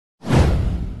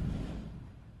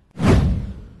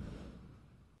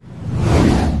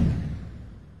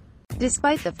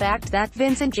Despite the fact that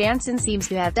Vincent Janssen seems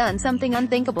to have done something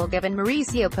unthinkable given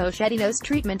Mauricio Pochettino's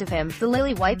treatment of him, the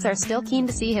Lilywhites are still keen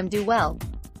to see him do well.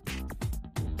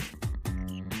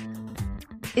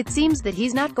 It seems that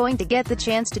he's not going to get the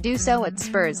chance to do so at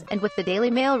Spurs, and with the Daily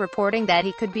Mail reporting that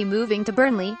he could be moving to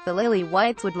Burnley, the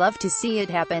Lilywhites would love to see it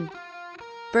happen.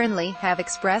 Burnley have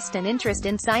expressed an interest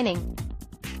in signing.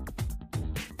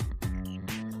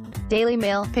 Daily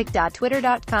Mail,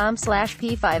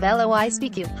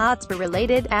 pic.twitter.com/p5loisbq, Hotspur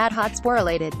related, Hotspur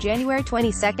related, January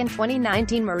 22,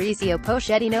 2019. Mauricio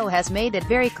Pochettino has made it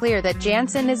very clear that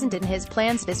Janssen isn't in his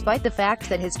plans despite the fact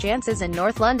that his chances in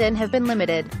North London have been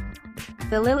limited.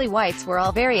 The Lilywhites were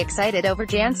all very excited over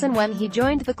Janssen when he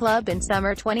joined the club in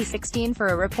summer 2016 for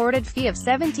a reported fee of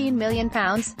 £17 million,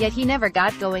 yet he never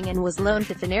got going and was loaned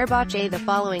to Fenerbahce the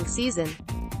following season.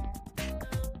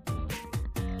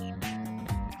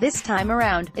 This time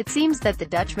around, it seems that the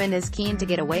Dutchman is keen to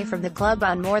get away from the club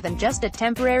on more than just a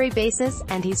temporary basis,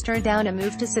 and he's turned down a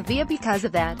move to Sevilla because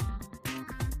of that.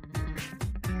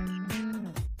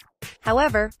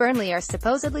 However, Burnley are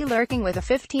supposedly lurking with a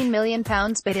 £15 million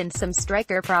bid and some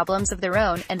striker problems of their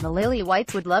own, and the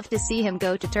Lilywhites would love to see him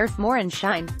go to Turf Moor and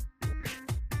shine.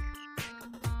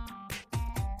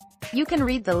 You can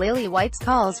read the Lilywhites'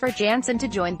 calls for Janssen to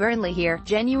join Burnley here.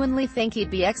 Genuinely think he'd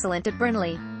be excellent at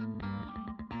Burnley.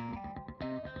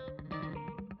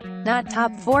 Not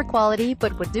top 4 quality,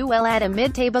 but would do well at a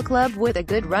mid-table club with a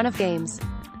good run of games.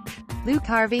 Luke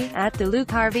Harvey, at the Luke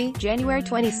Harvey, January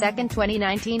 22,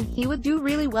 2019, he would do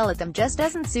really well at them, just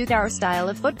doesn't suit our style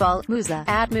of football. Musa,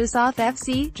 at Musath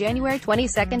FC, January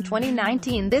 22,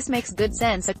 2019, this makes good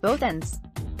sense at both ends.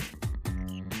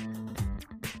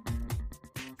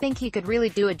 Think he could really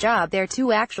do a job there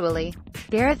too actually.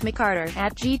 Gareth McCarter,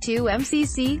 at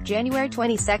G2MCC, January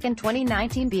 22,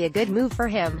 2019, be a good move for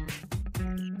him.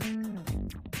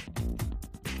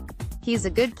 He's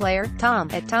a good player. Tom,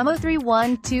 at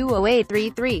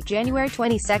Tomo3120833, January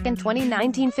 22,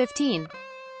 2019. 15.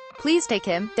 Please take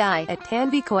him. Die, at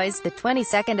Tanvicois, the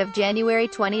 22nd of January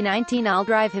 2019. I'll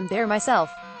drive him there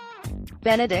myself.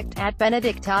 Benedict, at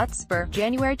Benedict Hotspur,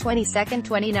 January 22,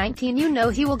 2019. You know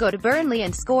he will go to Burnley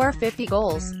and score 50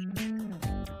 goals.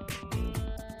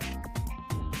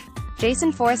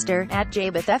 Jason Forster, at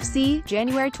Jabeth FC,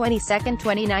 January 22,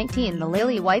 2019. The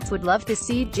Lilywhites would love to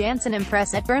see Janssen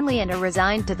impress at Burnley and are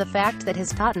resigned to the fact that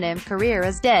his Tottenham career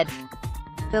is dead.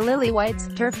 The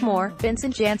Lilywhites, Turf Moor,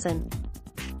 Vincent Janssen.